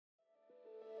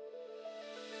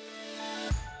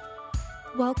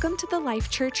Welcome to the Life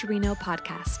Church Reno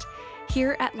podcast.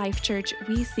 Here at Life Church,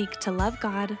 we seek to love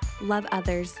God, love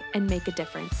others, and make a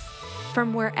difference.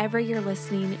 From wherever you're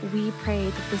listening, we pray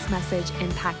that this message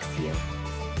impacts you.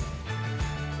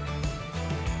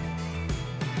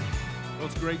 Well,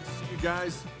 it's great to see you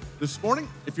guys this morning.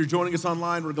 If you're joining us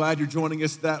online, we're glad you're joining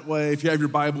us that way. If you have your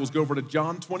Bibles, go over to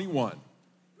John 21.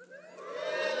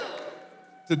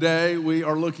 Today, we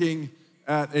are looking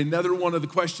at another one of the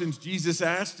questions Jesus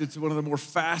asked. It's one of the more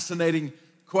fascinating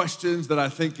questions that I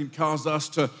think can cause us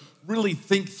to really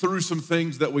think through some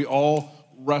things that we all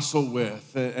wrestle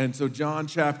with. And so John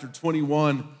chapter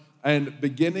 21, and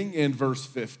beginning in verse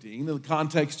 15, the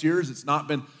context here is it's not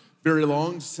been very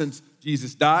long since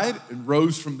Jesus died and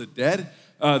rose from the dead.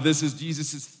 This is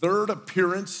Jesus' third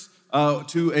appearance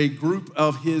to a group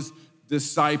of his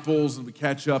disciples, and we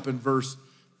catch up in verse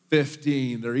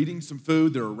 15. They're eating some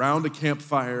food. They're around a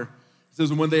campfire. It says,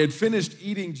 and when they had finished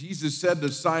eating, Jesus said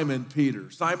to Simon Peter,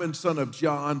 Simon, son of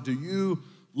John, do you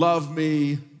love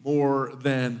me more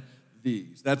than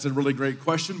these? That's a really great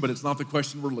question, but it's not the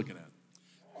question we're looking at.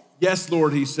 Yes,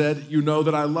 Lord, he said, you know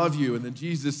that I love you. And then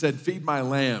Jesus said, feed my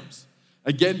lambs.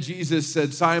 Again, Jesus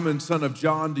said, Simon, son of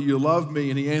John, do you love me?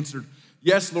 And he answered,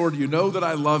 yes, Lord, you know that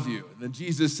I love you. And then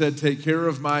Jesus said, take care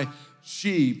of my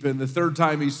sheep. And the third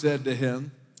time he said to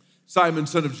him, Simon,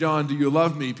 son of John, do you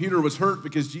love me? Peter was hurt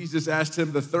because Jesus asked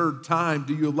him the third time,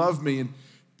 do you love me? And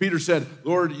Peter said,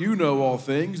 Lord, you know all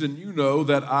things, and you know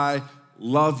that I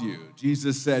love you.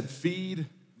 Jesus said, feed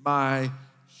my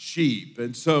sheep.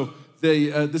 And so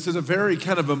this is a very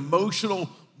kind of emotional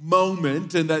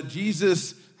moment, and that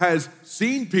Jesus has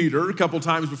seen Peter a couple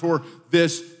times before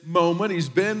this moment. He's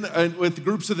been with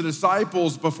groups of the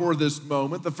disciples before this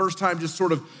moment. The first time just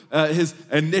sort of his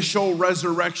initial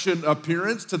resurrection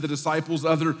appearance to the disciples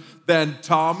other than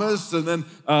Thomas. And then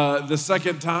the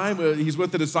second time he's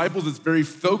with the disciples, it's very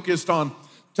focused on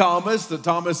Thomas. That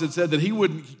Thomas had said that he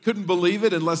couldn't believe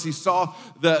it unless he saw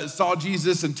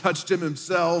Jesus and touched him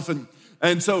himself.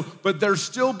 And so, but there's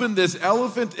still been this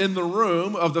elephant in the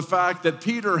room of the fact that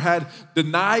Peter had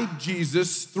denied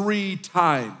Jesus 3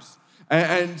 times.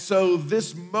 And so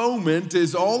this moment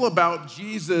is all about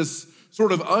Jesus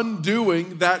sort of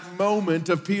undoing that moment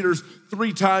of Peter's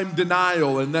 3-time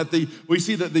denial. And that we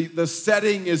see that the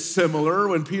setting is similar.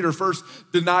 When Peter first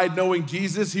denied knowing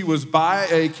Jesus, he was by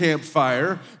a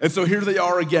campfire. And so here they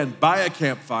are again, by a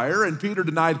campfire. And Peter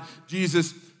denied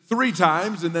Jesus 3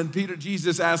 times. And then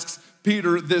Jesus asks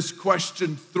Peter this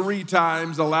question 3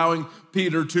 times, allowing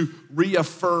Peter to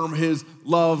reaffirm his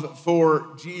love for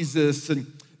Jesus. And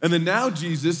then now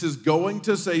Jesus is going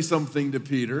to say something to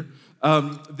Peter,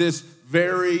 this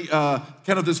very kind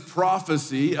of this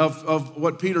prophecy of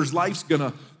what Peter's life's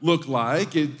gonna look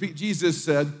like. Jesus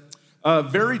said,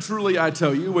 very truly I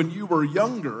tell you, when you were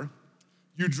younger,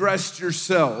 you dressed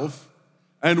yourself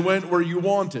and went where you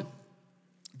wanted.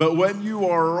 But when you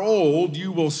are old,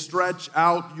 you will stretch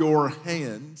out your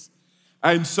hands,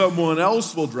 and someone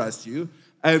else will dress you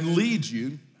and lead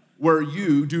you where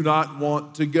you do not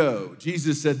want to go.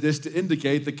 Jesus said this to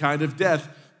indicate the kind of death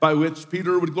by which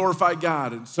Peter would glorify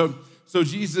God. And so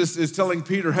Jesus is telling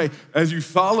Peter, hey, as you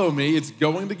follow me, it's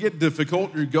going to get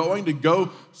difficult. You're going to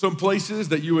go some places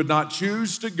that you would not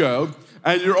choose to go.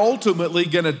 And you're ultimately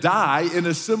going to die in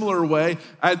a similar way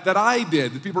that I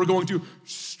did. People are going to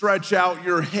stretch out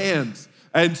your hands.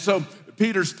 And so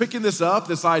Peter's picking this up,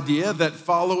 this idea that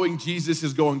following Jesus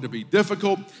is going to be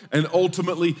difficult and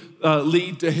ultimately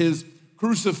lead to his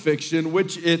crucifixion,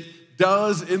 which it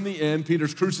does in the end.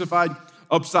 Peter's crucified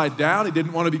upside down. He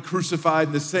didn't want to be crucified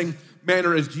in the same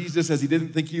manner as Jesus, as he didn't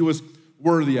think he was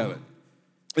worthy of it.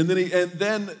 And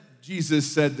then Jesus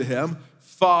said to him,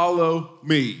 follow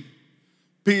me.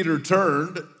 Peter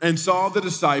turned and saw the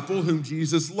disciple whom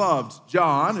Jesus loved,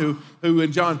 John, who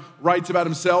when John writes about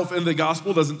himself in the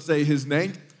gospel, doesn't say his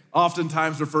name,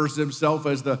 oftentimes refers to himself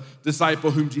as the disciple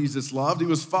whom Jesus loved. He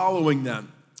was following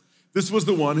them. This was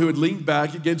the one who had leaned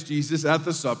back against Jesus at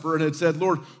the supper and had said,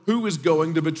 Lord, who is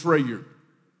going to betray you?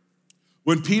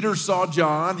 When Peter saw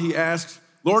John, he asked,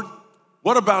 Lord,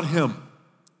 what about him?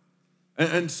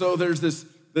 And so there's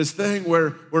this thing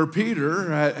where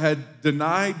Peter had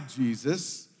denied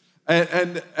Jesus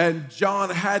and John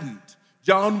hadn't.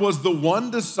 John was the one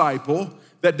disciple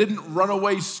that didn't run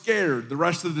away scared. The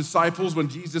rest of the disciples, when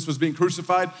Jesus was being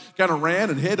crucified, kind of ran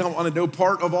and hid, wanted no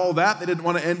part of all that. They didn't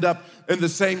want to end up in the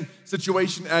same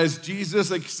situation as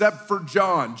Jesus, except for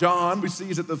John. John, we see,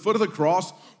 is at the foot of the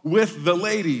cross with the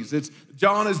ladies.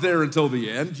 John is there until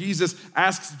the end. Jesus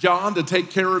asks John to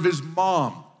take care of his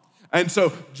mom. And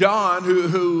so John,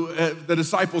 who the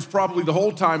disciples probably the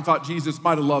whole time thought Jesus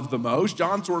might have loved the most,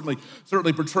 John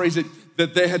certainly portrays it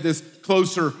that they had this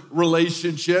closer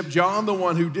relationship. John, the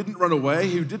one who didn't run away,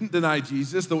 who didn't deny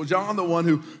Jesus, John, the one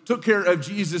who took care of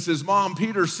Jesus' mom,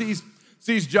 Peter sees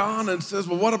John and says,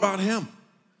 well, what about him?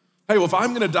 Hey, well, if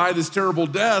I'm gonna die this terrible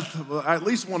death, well, I at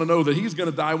least wanna know that he's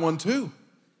gonna die one too.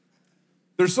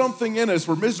 There's something in us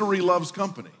where misery loves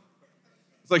company.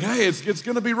 It's like, hey, it's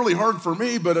gonna be really hard for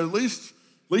me, but at least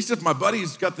if my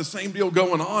buddy's got the same deal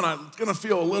going on, it's gonna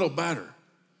feel a little better.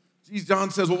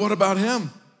 John says, well, what about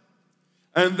him?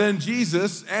 And then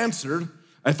Jesus answered,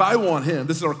 if I want him,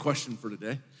 this is our question for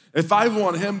today, if I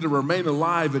want him to remain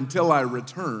alive until I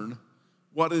return,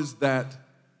 what is that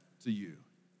to you?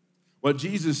 What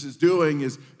Jesus is doing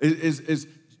is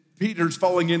Peter's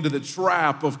falling into the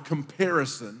trap of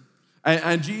comparison.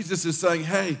 And Jesus is saying,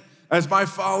 hey, as my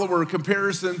follower,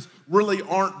 comparisons really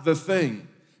aren't the thing.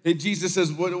 And Jesus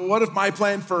says, what if my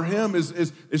plan for him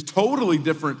is totally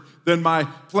different than my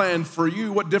plan for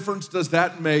you? What difference does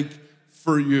that make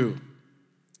for you?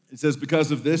 It says, because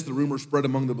of this, the rumor spread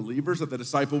among the believers that the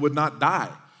disciple would not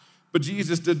die. But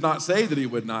Jesus did not say that he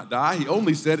would not die. He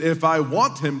only said, if I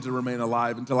want him to remain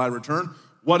alive until I return,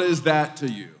 what is that to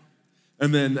you?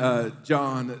 And then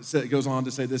John goes on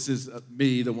to say, this is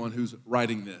me, the one who's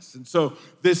writing this. And so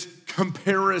this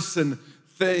comparison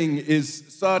thing is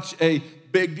such a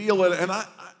big deal. And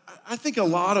I think a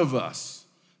lot of us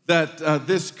that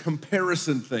this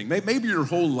comparison thing, maybe your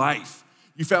whole life,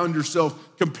 you found yourself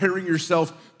comparing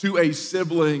yourself to a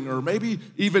sibling, or maybe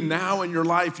even now in your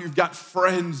life, you've got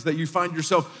friends that you find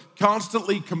yourself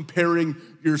constantly comparing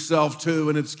yourself to,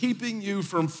 and it's keeping you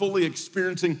from fully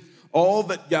experiencing all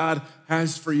that God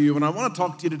has for you. And I want to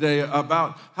talk to you today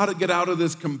about how to get out of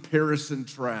this comparison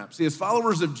trap. See, as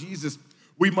followers of Jesus,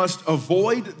 we must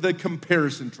avoid the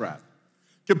comparison trap.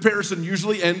 Comparison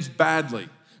usually ends badly.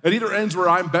 It either ends where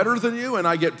I'm better than you and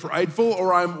I get prideful,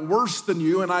 or I'm worse than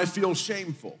you and I feel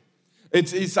shameful.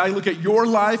 I look at your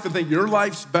life and think your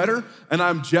life's better and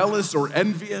I'm jealous or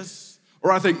envious,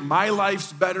 or I think my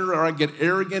life's better, or I get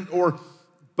arrogant or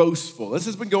boastful. This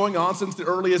has been going on since the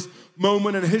earliest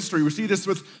moment in history. We see this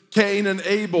with Cain and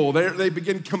Abel. They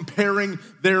begin comparing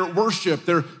their worship,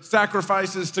 their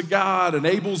sacrifices to God, and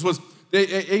Abel's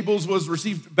was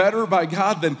received better by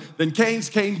God than Cain's.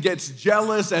 Cain gets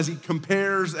jealous as he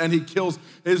compares and he kills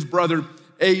his brother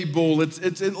Abel.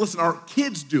 Listen, our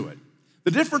kids do it. The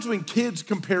difference between kids'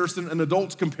 comparison and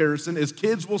adults' comparison is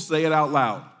kids will say it out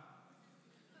loud.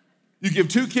 You give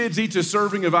two kids each a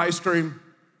serving of ice cream.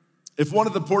 If one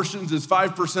of the portions is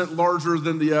 5% larger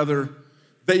than the other,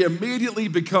 they immediately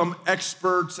become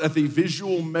experts at the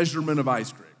visual measurement of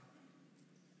ice cream.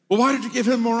 Well, why did you give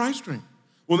him more ice cream?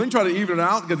 Well, then try to even it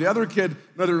out and give the other kid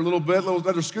another little bit,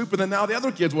 another scoop, and then now the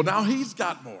other kid's, well, now he's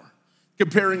got more.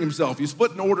 Comparing himself. You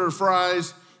split an order of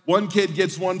fries, one kid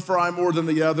gets one fry more than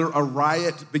the other, a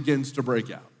riot begins to break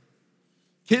out.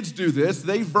 Kids do this,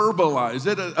 they verbalize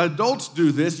it. Adults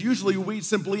do this, usually we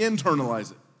simply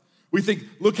internalize it. We think,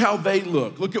 look how they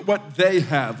look at what they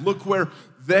have, look where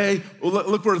they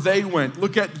went,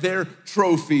 look at their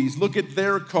trophies, look at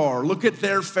their car, look at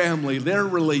their family, their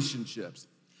relationships.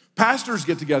 Pastors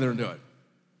get together and do it.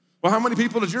 Well, how many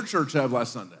people does your church have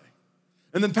last Sunday?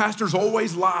 And then pastors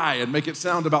always lie and make it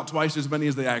sound about twice as many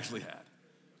as they actually had.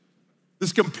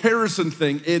 This comparison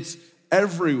thing, it's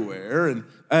everywhere.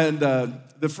 And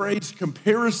the phrase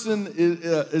comparison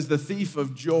is the thief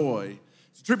of joy.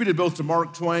 It's attributed both to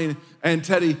Mark Twain and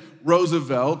Teddy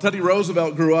Roosevelt. Teddy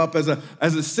Roosevelt grew up as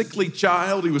a sickly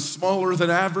child. He was smaller than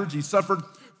average. He suffered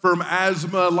from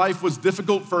asthma. Life was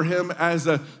difficult for him as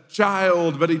a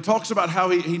child, but he talks about how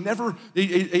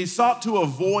he sought to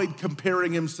avoid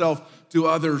comparing himself to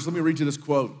others. Let me read you this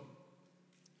quote.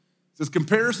 It says,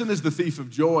 comparison is the thief of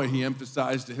joy, he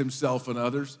emphasized to himself and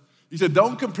others. He said,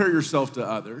 don't compare yourself to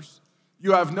others.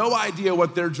 You have no idea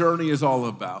what their journey is all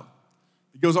about.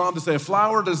 He goes on to say, a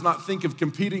flower does not think of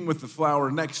competing with the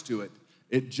flower next to it.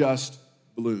 It just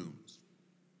blooms.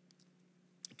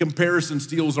 Comparison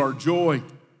steals our joy.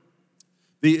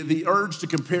 The urge to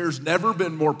compare has never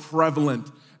been more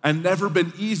prevalent and never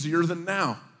been easier than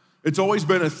now. It's always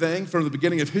been a thing from the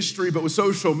beginning of history, but with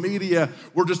social media,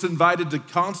 we're just invited to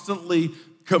constantly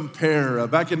compare.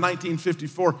 Back in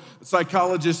 1954,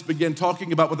 psychologists began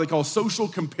talking about what they call social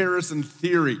comparison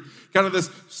theory, kind of this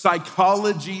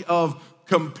psychology of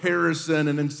comparison.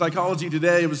 And in Psychology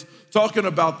Today, it was talking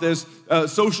about this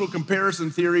social comparison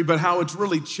theory, but how it's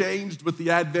really changed with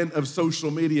the advent of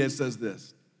social media. It says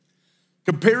this: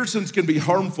 comparisons can be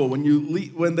harmful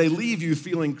when they leave you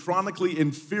feeling chronically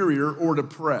inferior or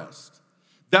depressed.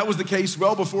 That was the case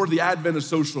well before the advent of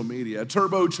social media, a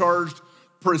turbocharged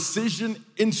precision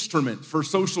instrument for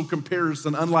social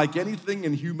comparison unlike anything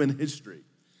in human history.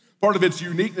 Part of its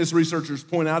uniqueness, researchers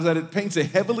point out, is that it paints a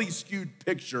heavily skewed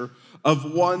picture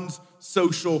of one's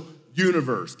social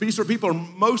universe. People are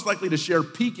most likely to share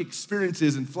peak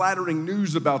experiences and flattering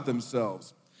news about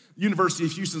themselves. University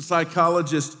of Houston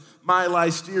psychologist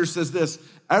Miley Steer says this,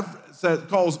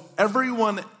 calls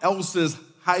everyone else's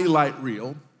highlight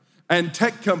reel, and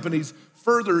tech companies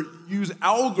further use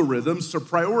algorithms to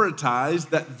prioritize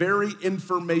that very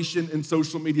information in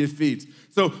social media feeds.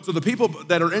 So the people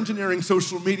that are engineering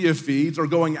social media feeds are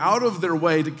going out of their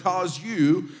way to cause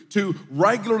you to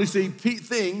regularly see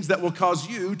things that will cause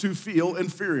you to feel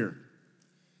inferior.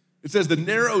 It says the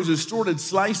narrow, distorted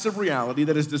slice of reality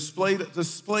that is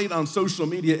displayed on social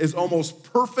media is almost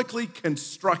perfectly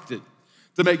constructed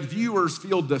to make viewers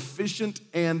feel deficient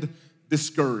and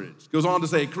discouraged. It goes on to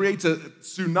say it creates a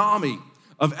tsunami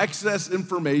of excess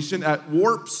information at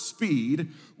warp speed,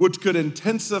 which could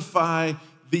intensify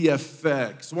the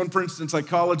effects. One, for instance,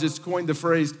 psychologist coined the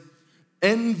phrase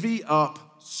envy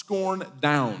up, scorn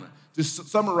down, to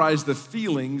summarize the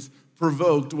feelings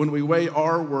provoked when we weigh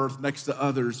our worth next to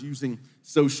others using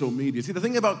social media. See, the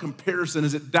thing about comparison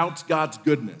is it doubts God's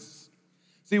goodness.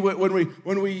 See, when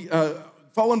we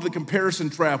fall into the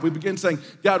comparison trap, we begin saying,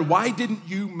 God, why didn't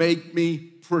you make me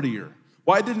prettier?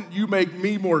 Why didn't you make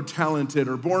me more talented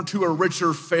or born to a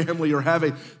richer family or have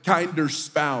a kinder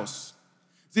spouse?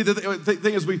 See, the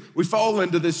thing is we fall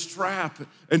into this trap.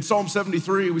 In Psalm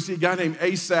 73, we see a guy named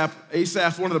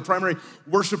Asaph, one of the primary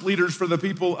worship leaders for the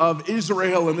people of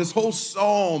Israel. And this whole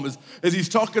psalm is he's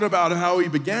talking about how he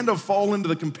began to fall into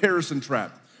the comparison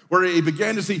trap, where he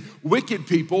began to see wicked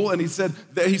people, and he says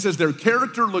their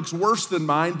character looks worse than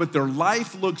mine, but their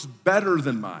life looks better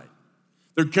than mine.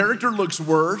 Their character looks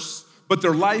worse, but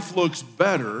their life looks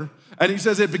better. And he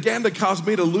says, it began to cause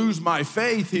me to lose my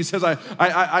faith. He says,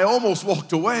 I almost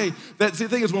walked away. That's the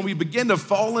thing is when we begin to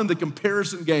fall in the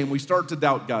comparison game, we start to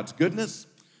doubt God's goodness.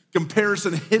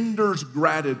 Comparison hinders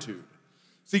gratitude.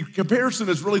 See, comparison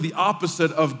is really the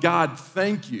opposite of God,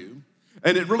 thank you.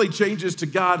 And it really changes to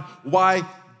God, why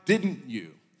didn't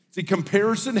you? See,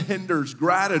 comparison hinders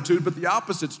gratitude, but the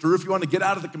opposite's true. If you want to get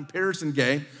out of the comparison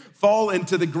game, fall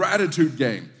into the gratitude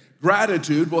game.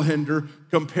 Gratitude will hinder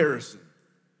comparison.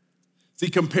 See,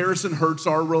 comparison hurts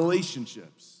our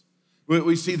relationships.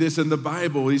 We see this in the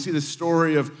Bible. We see the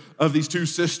story of these two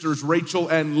sisters, Rachel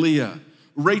and Leah.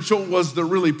 Rachel was the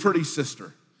really pretty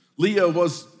sister. Leah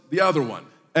was the other one.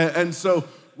 And so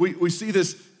we see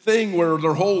this thing where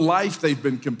their whole life they've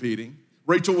been competing.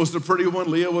 Rachel was the pretty one.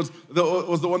 Leah was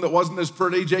the one that wasn't as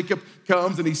pretty. Jacob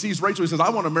comes and he sees Rachel. He says, I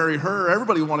want to marry her.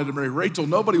 Everybody wanted to marry Rachel.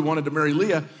 Nobody wanted to marry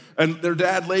Leah. And their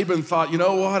dad, Laban, thought, you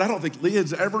know what? I don't think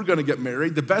Leah's ever going to get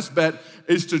married. The best bet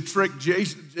is to trick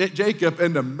Jacob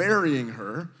into marrying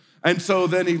her. And so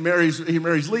then he marries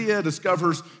Leah,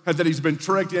 discovers that he's been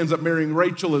tricked. He ends up marrying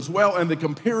Rachel as well. And the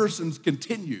comparisons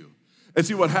continue. And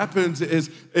see, what happens is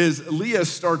Leah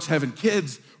starts having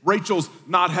kids. Rachel's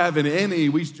not having any.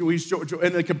 And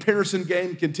the comparison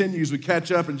game continues. We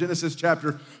catch up in Genesis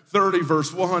chapter 30,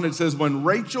 verse 1. It says, when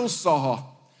Rachel saw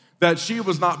that she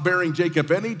was not bearing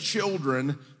Jacob any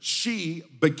children, she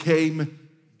became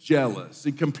jealous.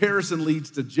 See, comparison leads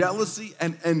to jealousy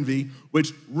and envy,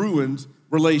 which ruins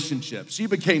relationships. She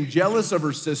became jealous of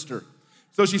her sister.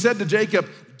 So she said to Jacob,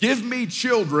 give me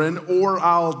children or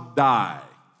I'll die.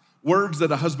 Words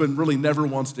that a husband really never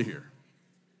wants to hear.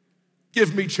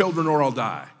 Give me children or I'll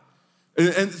die.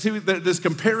 And see, this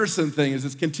comparison thing is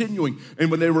it's continuing.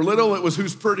 And when they were little, it was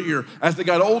who's prettier. As they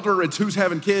got older, it's who's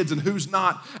having kids and who's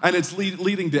not. And it's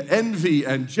leading to envy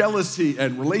and jealousy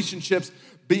and relationships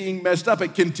being messed up.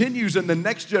 It continues in the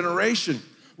next generation.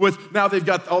 With now they've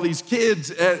got all these kids,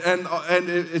 and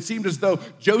it seemed as though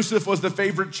Joseph was the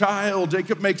favorite child.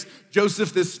 Jacob makes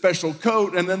Joseph this special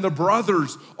coat, and then the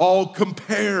brothers all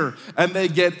compare, and they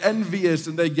get envious,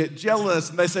 and they get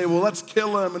jealous, and they say, well, let's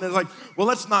kill him. And it's like, well,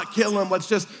 let's not kill him. Let's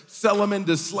just sell him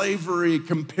into slavery.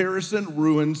 Comparison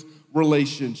ruins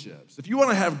relationships. If you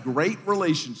want to have great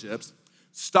relationships,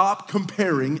 stop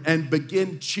comparing and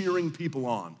begin cheering people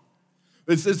on.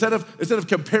 Instead of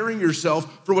comparing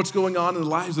yourself for what's going on in the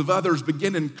lives of others,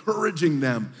 begin encouraging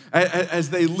them as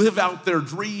they live out their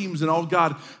dreams and all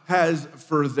God has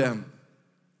for them.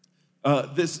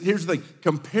 Here's the thing,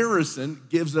 comparison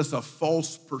gives us a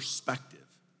false perspective.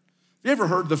 Have you ever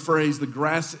heard the phrase, the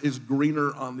grass is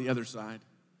greener on the other side?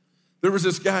 There was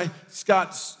this guy,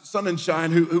 Scott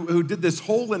Sonnenschein, who did this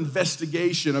whole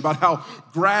investigation about how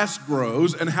grass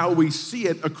grows and how we see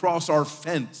it across our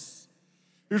fence.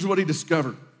 Here's what he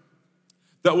discovered.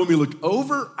 that when we look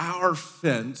over our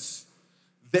fence,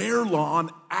 their lawn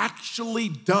actually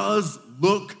does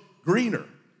look greener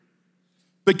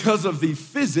because of the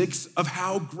physics of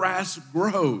how grass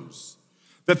grows.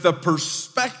 That the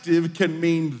perspective can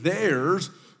mean theirs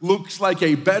looks like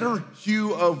a better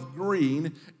hue of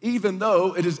green, even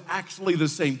though it is actually the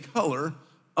same color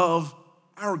of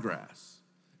our grass.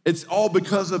 It's all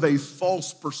because of a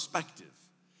false perspective.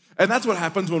 And that's what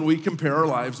happens when we compare our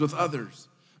lives with others,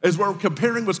 is we're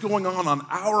comparing what's going on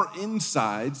our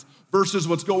insides versus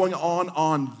what's going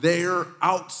on their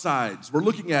outsides. We're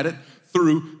looking at it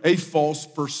through a false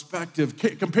perspective.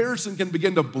 Comparison can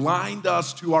begin to blind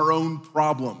us to our own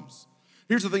problems.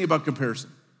 Here's the thing about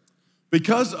comparison.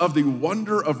 Because of the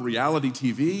wonder of reality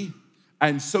TV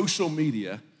and social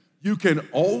media, you can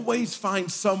always find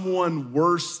someone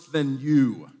worse than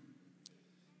you.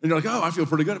 And you're like, oh, I feel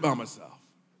pretty good about myself.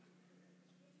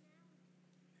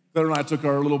 Claire and I took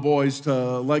our little boys to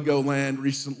Legoland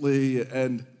recently,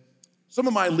 and some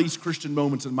of my least Christian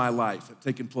moments in my life have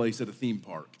taken place at a theme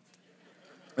park.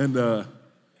 And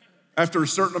after a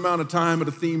certain amount of time at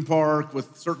a theme park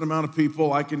with a certain amount of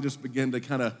people, I can just begin to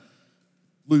kind of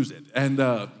lose it. And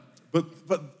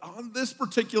but on this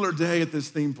particular day at this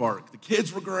theme park, the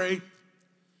kids were great,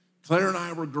 Claire and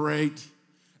I were great,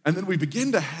 and then we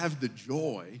begin to have the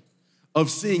joy of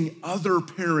seeing other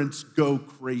parents go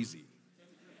crazy.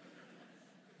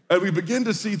 And we begin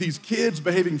to see these kids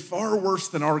behaving far worse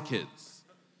than our kids.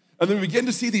 And then we begin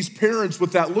to see these parents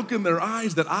with that look in their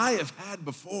eyes that I have had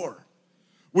before,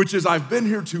 which is, I've been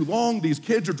here too long, these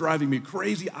kids are driving me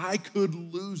crazy, I could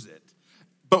lose it.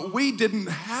 But we didn't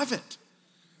have it.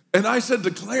 And I said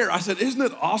to Claire, I said, isn't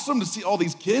it awesome to see all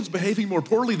these kids behaving more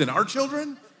poorly than our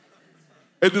children?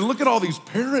 And to look at all these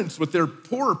parents with their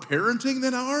poorer parenting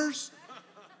than ours?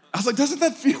 I was like, doesn't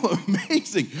that feel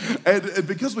amazing? And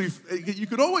because you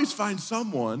could always find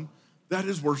someone that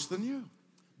is worse than you.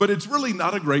 But it's really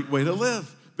not a great way to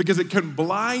live because it can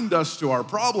blind us to our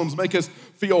problems, make us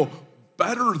feel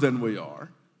better than we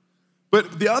are.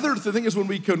 But the other thing is when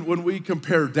we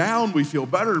compare down, we feel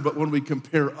better, but when we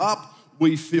compare up,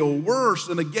 we feel worse.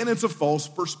 And again, it's a false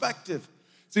perspective.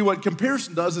 See, what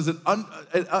comparison does is it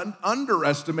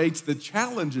underestimates the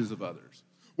challenges of others.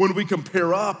 When we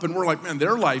compare up and we're like, man,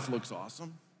 their life looks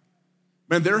awesome.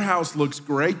 Man, their house looks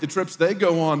great. The trips they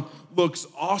go on looks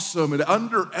awesome. It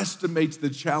underestimates the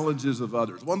challenges of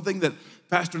others. One thing that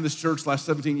pastoring this church last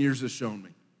 17 years has shown me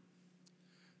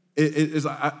is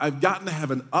I've gotten to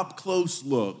have an up-close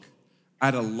look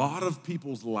at a lot of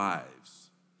people's lives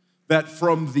that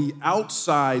from the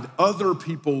outside, other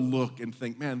people look and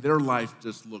think, man, their life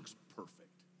just looks perfect.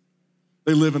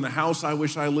 They live in the house I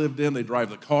wish I lived in. They drive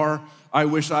the car I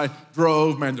wish I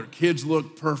drove. Man, their kids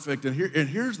look perfect. And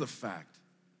here's the fact.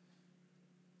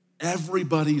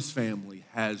 Everybody's family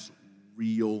has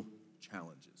real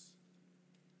challenges.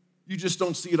 You just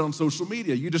don't see it on social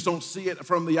media. You just don't see it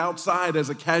from the outside as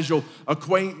a casual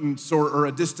acquaintance or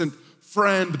a distant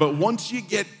friend. But once you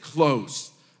get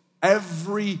close,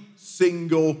 every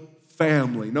single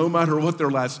family, no matter what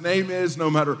their last name is, no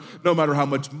matter how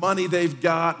much money they've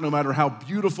got, no matter how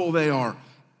beautiful they are,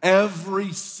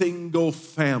 every single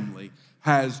family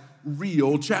has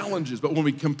real challenges. But when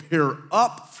we compare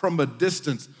up from a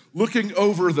distance, looking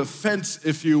over the fence,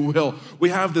 if you will, we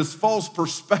have this false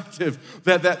perspective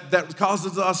that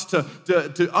causes us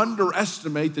to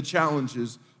underestimate the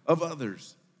challenges of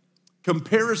others.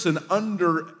 Comparison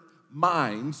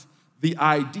undermines the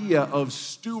idea of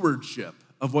stewardship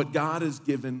of what God has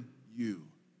given you.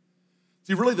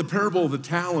 See, really the parable of the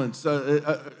talents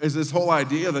is this whole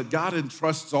idea that God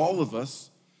entrusts all of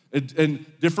us in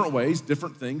different ways,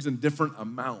 different things, and different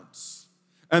amounts.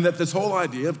 And that this whole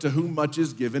idea of to whom much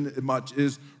is given, much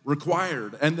is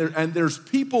required. And there's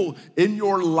people in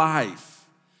your life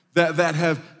that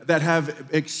have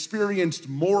experienced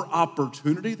more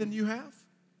opportunity than you have.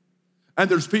 And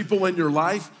there's people in your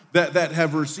life that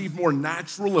have received more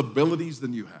natural abilities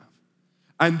than you have.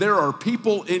 And there are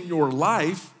people in your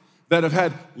life that have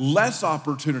had less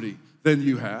opportunity than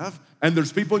you have. And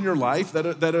there's people in your life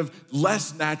that have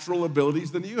less natural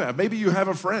abilities than you have. Maybe you have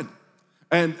a friend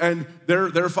and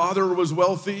their father was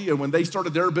wealthy, and when they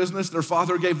started their business, their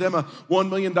father gave them a $1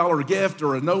 million gift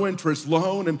or a no-interest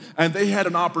loan, and they had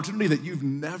an opportunity that you've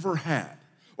never had.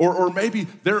 Or maybe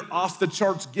they're off the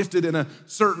charts gifted in a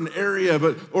certain area,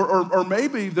 or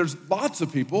maybe there's lots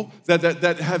of people that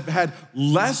have had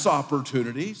less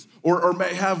opportunities or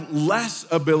may have less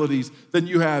abilities than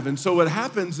you have. And so what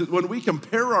happens is when we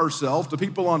compare ourselves to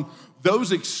people on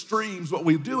those extremes, what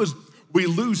we do is we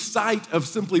lose sight of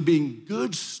simply being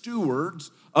good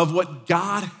stewards of what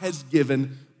God has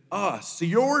given us. See,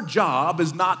 your job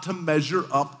is not to measure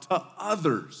up to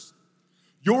others.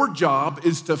 Your job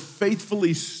is to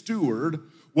faithfully steward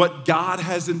what God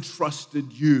has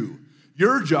entrusted you.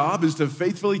 Your job is to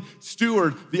faithfully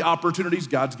steward the opportunities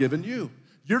God's given you.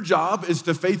 Your job is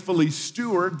to faithfully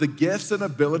steward the gifts and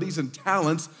abilities and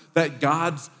talents that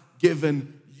God's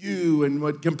given you. And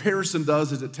what comparison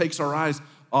does is it takes our eyes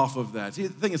off of that. See,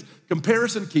 the thing is,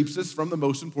 comparison keeps us from the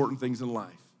most important things in life.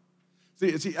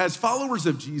 See, as followers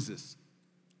of Jesus,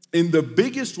 in the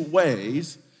biggest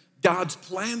ways, God's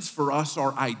plans for us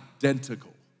are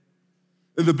identical.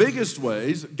 In the biggest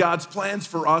ways, God's plans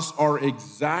for us are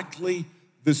exactly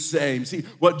the same. See,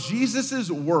 what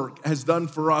Jesus' work has done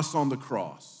for us on the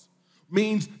cross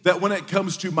means that when it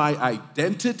comes to my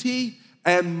identity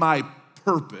and my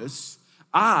purpose,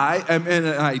 I am in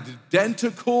an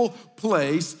identical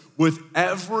place with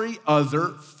every other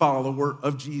follower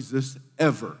of Jesus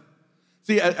ever.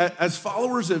 See, as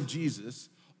followers of Jesus,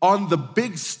 on the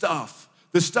big stuff,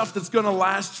 the stuff that's gonna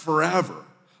last forever,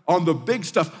 on the big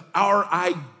stuff, our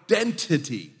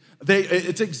identity,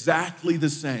 it's exactly the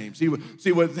same. See,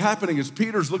 what's happening is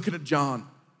Peter's looking at John,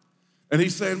 and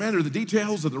he's saying, man, are the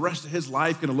details of the rest of his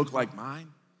life gonna look like mine?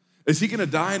 Is he gonna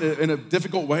die in a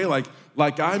difficult way like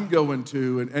I'm going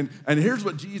to? And here's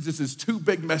what Jesus' two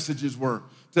big messages were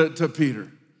to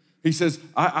Peter. He says,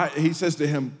 he says to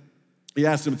him, he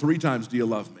asked him 3 times, do you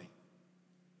love me?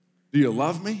 Do you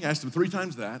love me? He asked him 3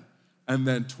 times that. And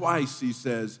then twice he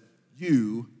says,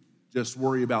 you just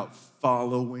worry about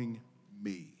following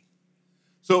me.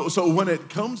 So when it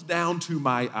comes down to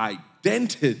my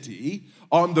identity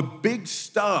on the big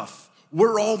stuff,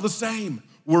 we're all the same.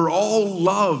 We're all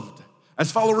loved. As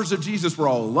followers of Jesus, we're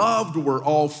all loved. We're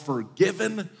all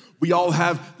forgiven. We all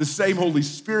have the same Holy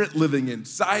Spirit living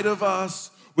inside of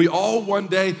us. We all one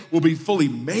day will be fully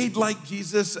made like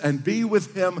Jesus and be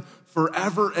with him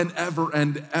forever and ever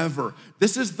and ever.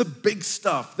 This is the big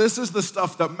stuff. This is the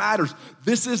stuff that matters.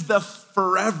 This is the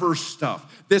forever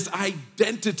stuff. This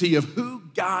identity of who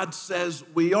God says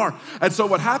we are. And so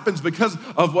what happens because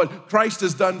of what Christ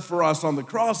has done for us on the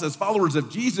cross, as followers of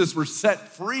Jesus, we're set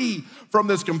free from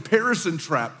this comparison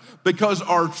trap because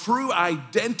our true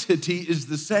identity is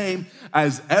the same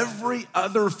as every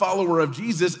other follower of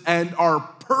Jesus, and our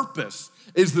purpose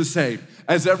is the same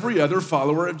as every other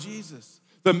follower of Jesus.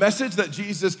 The message that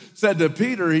Jesus said to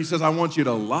Peter, he says, I want you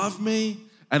to love me,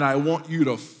 and I want you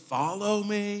to follow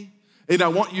me, and I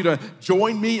want you to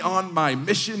join me on my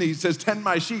mission. He says, tend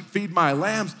my sheep, feed my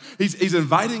lambs. He's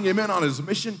inviting him in on his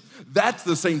mission. That's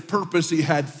the same purpose he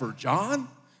had for John.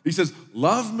 He says,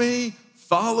 love me,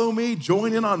 follow me,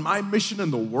 join in on my mission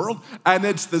in the world, and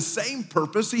it's the same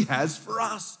purpose he has for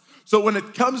us. So when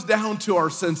it comes down to our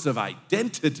sense of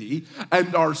identity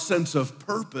and our sense of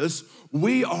purpose,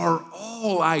 we are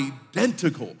all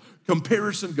identical.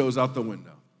 Comparison goes out the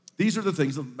window. These are the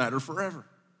things that matter forever.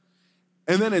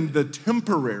 And then in the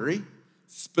temporary,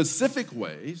 specific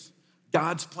ways,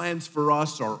 God's plans for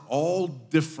us are all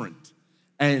different.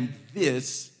 And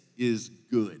this is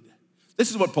good. This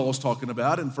is what Paul's talking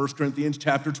about in 1 Corinthians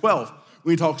chapter 12,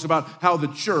 when he talks about how the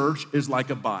church is like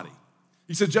a body.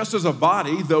 He said, just as a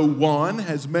body, though one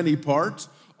has many parts,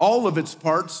 all of its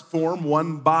parts form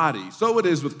one body. So it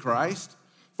is with Christ,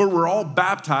 for we're all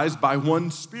baptized by one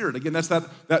Spirit. Again, that's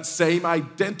that same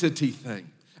identity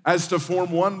thing. As to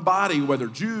form one body, whether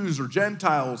Jews or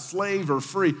Gentiles, slave or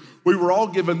free, we were all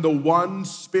given the one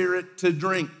Spirit to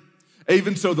drink.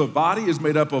 Even so, the body is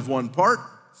made up of one part,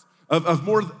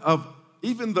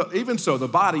 even so, the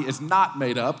body is not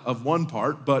made up of one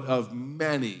part, but of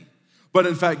many. But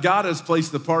in fact, God has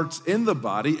placed the parts in the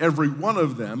body, every one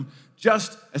of them,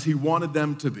 just as he wanted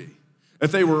them to be.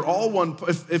 If they were all one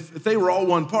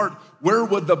part, where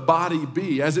would the body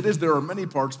be? As it is, there are many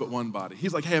parts, but one body.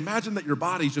 He's like, hey, imagine that your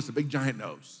body's just a big giant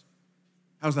nose.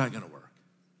 How's that gonna work?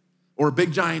 Or a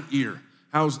big giant ear.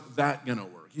 How's that gonna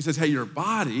work? He says, hey, your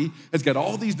body has got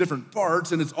all these different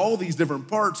parts, and it's all these different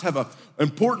parts have an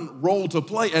important role to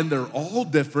play, and they're all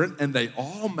different, and they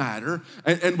all matter,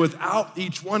 and without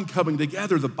each one coming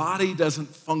together, the body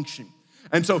doesn't function.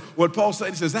 And so what Paul's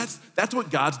saying, he says, that's what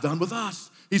God's done with us.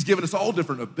 He's given us all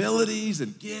different abilities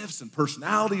and gifts and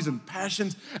personalities and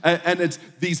passions, and it's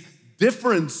these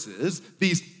differences,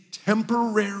 these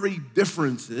temporary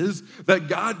differences that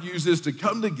God uses to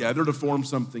come together to form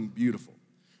something beautiful.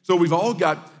 So we've all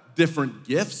got different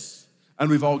gifts,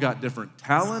 and we've all got different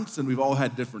talents, and we've all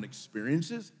had different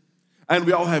experiences. And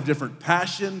we all have different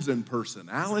passions and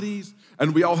personalities,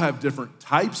 and we all have different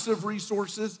types of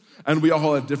resources, and we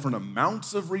all have different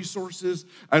amounts of resources,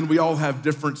 and we all have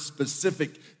different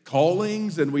specific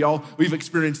callings, and we've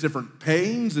experienced different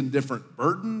pains and different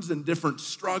burdens and different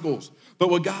struggles. But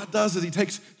what God does is he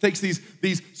takes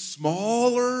these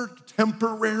smaller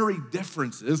temporary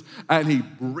differences and he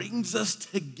brings us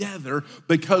together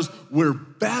because we're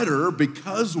better,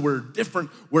 because we're different,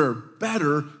 we're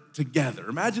better together.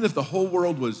 Imagine if the whole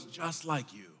world was just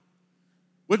like you.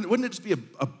 Wouldn't it just be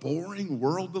a boring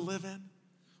world to live in?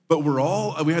 But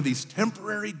we have these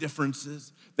temporary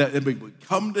differences that we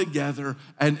come together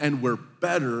and we're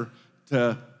better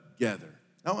together.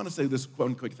 I want to say this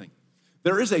one quick thing.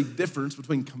 There is a difference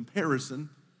between comparison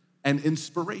and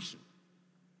inspiration.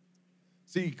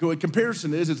 See, what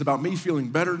comparison is, it's about me feeling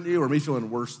better than you or me feeling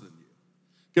worse than you.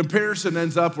 Comparison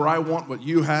ends up where I want what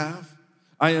you have.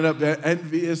 I end up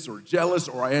envious or jealous,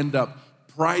 or I end up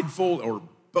prideful or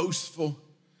boastful.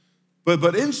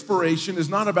 But inspiration is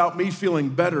not about me feeling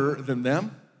better than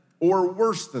them or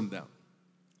worse than them.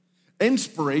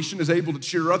 Inspiration is able to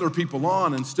cheer other people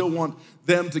on and still want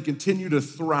them to continue to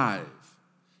thrive.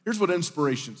 Here's what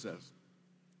inspiration says.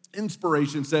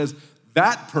 Inspiration says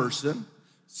that person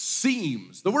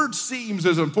seems. The word seems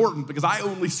is important because I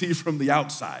only see from the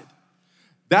outside.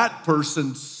 That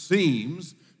person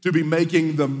seems to be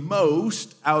making the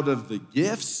most out of the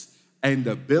gifts and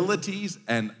abilities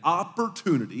and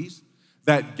opportunities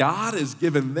that God has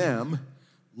given them,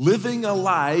 living a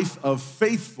life of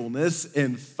faithfulness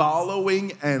in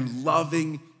following and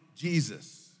loving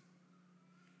Jesus.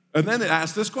 And then it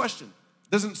asks this question.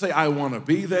 It doesn't say, I want to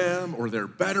be them, or they're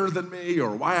better than me,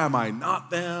 or why am I not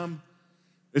them?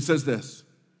 It says this,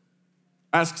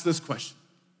 asks this question.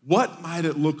 What might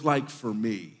it look like for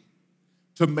me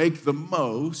to make the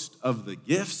most of the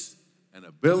gifts and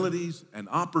abilities and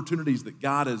opportunities that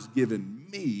God has given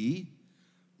me,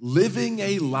 living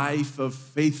a life of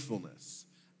faithfulness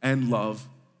and love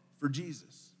for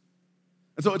Jesus?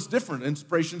 And so it's different.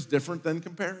 Inspiration's different than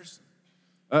comparison.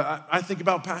 I think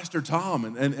about Pastor Tom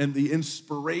and the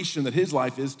inspiration that his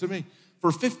life is to me.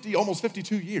 For almost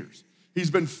 52 years, he's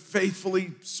been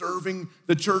faithfully serving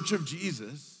the church of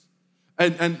Jesus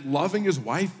and loving his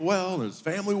wife well and his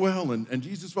family well and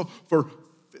Jesus well for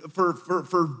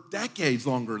decades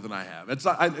longer than I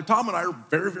have. Tom and I are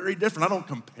very, very different. I don't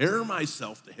compare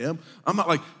myself to him. I'm not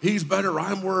like, he's better,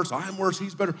 I'm worse,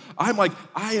 he's better. I'm like,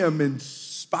 I am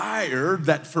inspired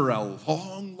that for a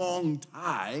long, long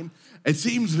time, it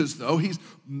seems as though he's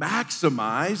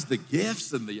maximized the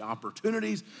gifts and the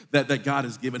opportunities that God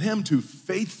has given him to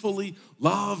faithfully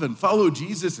love and follow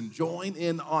Jesus and join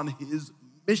in on his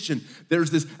mission. There's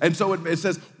this, and so it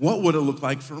says, what would it look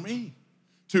like for me?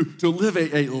 To live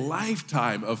a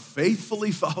lifetime of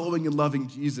faithfully following and loving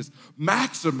Jesus,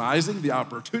 maximizing the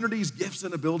opportunities, gifts,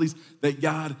 and abilities that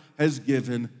God has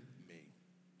given me.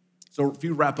 So a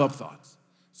few wrap-up thoughts.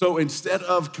 So instead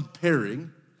of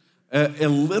comparing,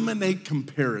 eliminate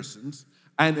comparisons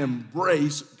and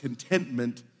embrace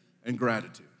contentment and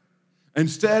gratitude.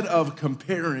 Instead of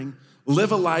comparing,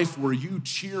 live a life where you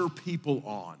cheer people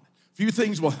on. Few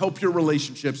things will help your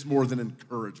relationships more than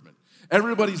encouragement.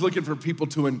 Everybody's looking for people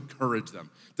to encourage them,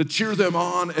 to cheer them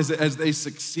on as they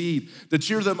succeed, to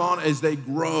cheer them on as they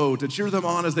grow, to cheer them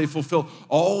on as they fulfill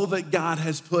all that God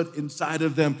has put inside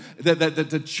of them,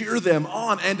 to cheer them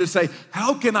on and to say,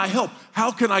 how can I help?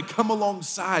 How can I come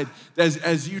alongside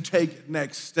as you take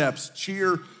next steps?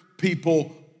 Cheer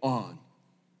people on.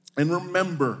 And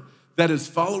remember that as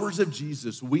followers of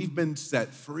Jesus, we've been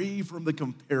set free from the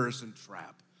comparison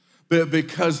trap.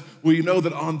 Because we know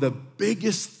that on the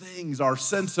biggest things, our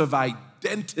sense of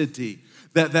identity,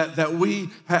 that we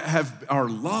are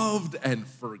loved and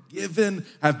forgiven,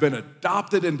 have been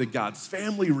adopted into God's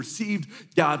family, received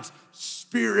God's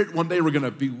Spirit. One day we're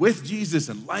gonna be with Jesus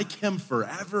and like him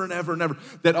forever and ever and ever.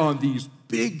 That on these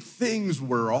big things,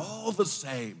 we're all the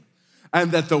same.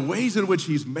 And that the ways in which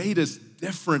he's made us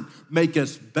different make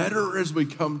us better as we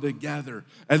come together.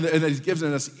 And he's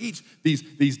given us each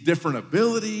these different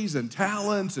abilities and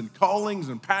talents and callings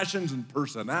and passions and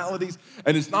personalities.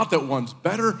 And it's not that one's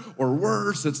better or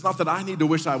worse. It's not that I need to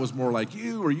wish I was more like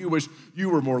you or you wish you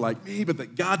were more like me, but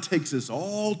that God takes us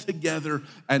all together,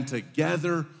 and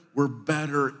together we're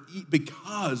better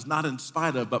because, not in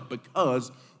spite of, but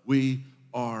because we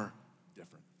are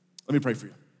different. Let me pray for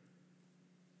you.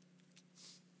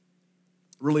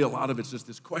 Really, a lot of it's just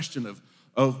this question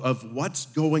of what's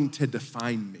going to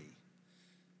define me.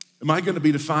 Am I going to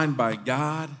be defined by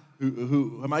God?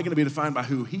 Am I going to be defined by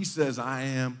who he says I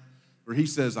am, where he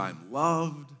says I'm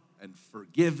loved and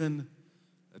forgiven,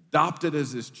 adopted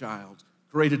as his child,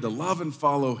 created to love and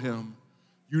follow him,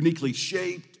 uniquely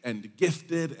shaped and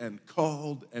gifted and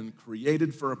called and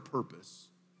created for a purpose?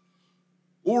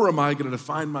 Or am I going to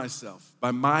define myself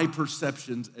by my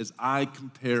perceptions as I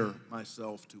compare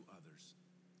myself to others?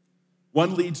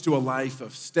 One leads to a life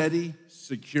of steady,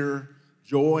 secure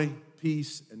joy,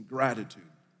 peace, and gratitude.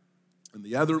 And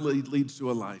the other leads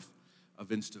to a life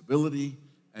of instability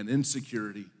and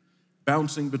insecurity,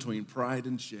 bouncing between pride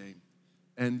and shame,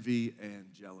 envy and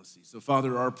jealousy. So,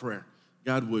 Father, our prayer,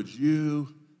 God, would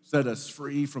you set us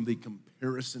free from the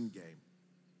comparison game?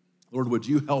 Lord, would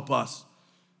you help us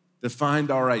to find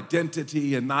our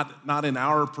identity and not in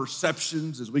our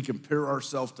perceptions as we compare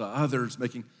ourselves to others,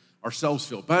 making ourselves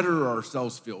feel better or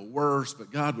ourselves feel worse.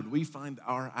 But God, would we find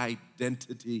our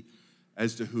identity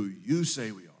as to who you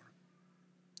say we are?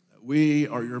 That we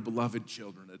are your beloved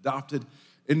children, adopted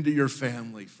into your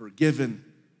family, forgiven.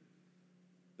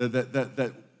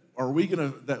 That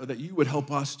you would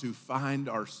help us to find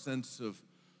our sense of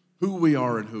who we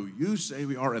are and who you say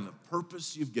we are and the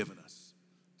purpose you've given us.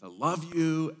 To love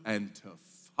you and to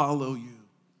follow you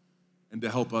and to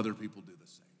help other people do the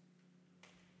same.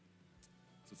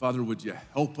 So, Father, would you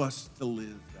help us to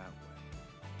live that way?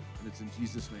 And it's in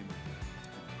Jesus' name we pray.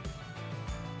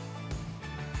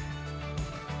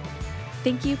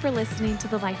 Thank you for listening to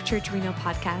the Life Church Reno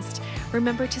podcast.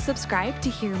 Remember to subscribe to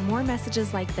hear more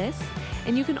messages like this,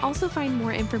 and you can also find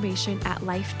more information at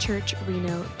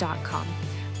lifechurchreno.com.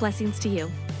 Blessings to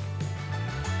you.